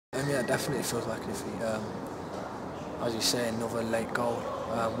Yeah, it definitely feels like a defeat. As you say, another late goal.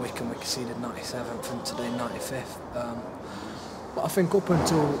 Wycombe we conceded 97th and today 95th. But I think up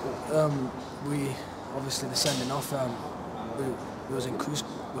until we obviously the sending off, we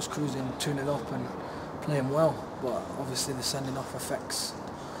was cruising 2-0 up and playing well. But obviously the sending off affects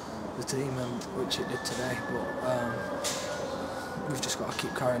the team, which it did today. But we've just got to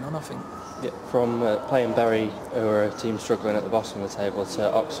keep carrying on, I think. Yeah, from playing Bury, who are a team struggling at the bottom of the table,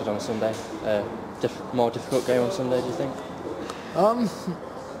 to Oxford on Sunday, more difficult game on Sunday, do you think?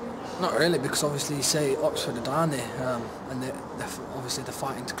 Not really, because obviously you say Oxford are down there, and they're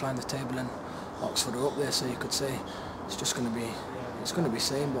fighting to climb the table, and Oxford are up there. So you could say it's going to be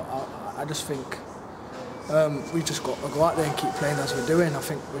same. But I just think we've just got to go out there and keep playing as we're doing. I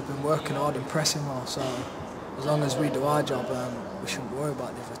think we've been working hard and pressing well. So as long as we do our job, we shouldn't worry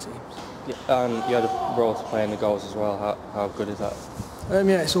about the other teams. Yeah, and you had a role to play in the goals as well. How good is that?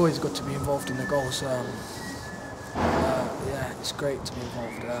 Yeah, it's always good to be involved in the goals. Yeah, it's great to be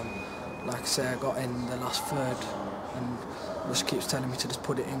involved. Like I say, I got in the last third, and Russ keeps telling me to just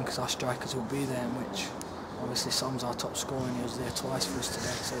put it in because our strikers will be there, which obviously Sam's our top scorer and he was there twice for us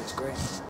today, so it's great.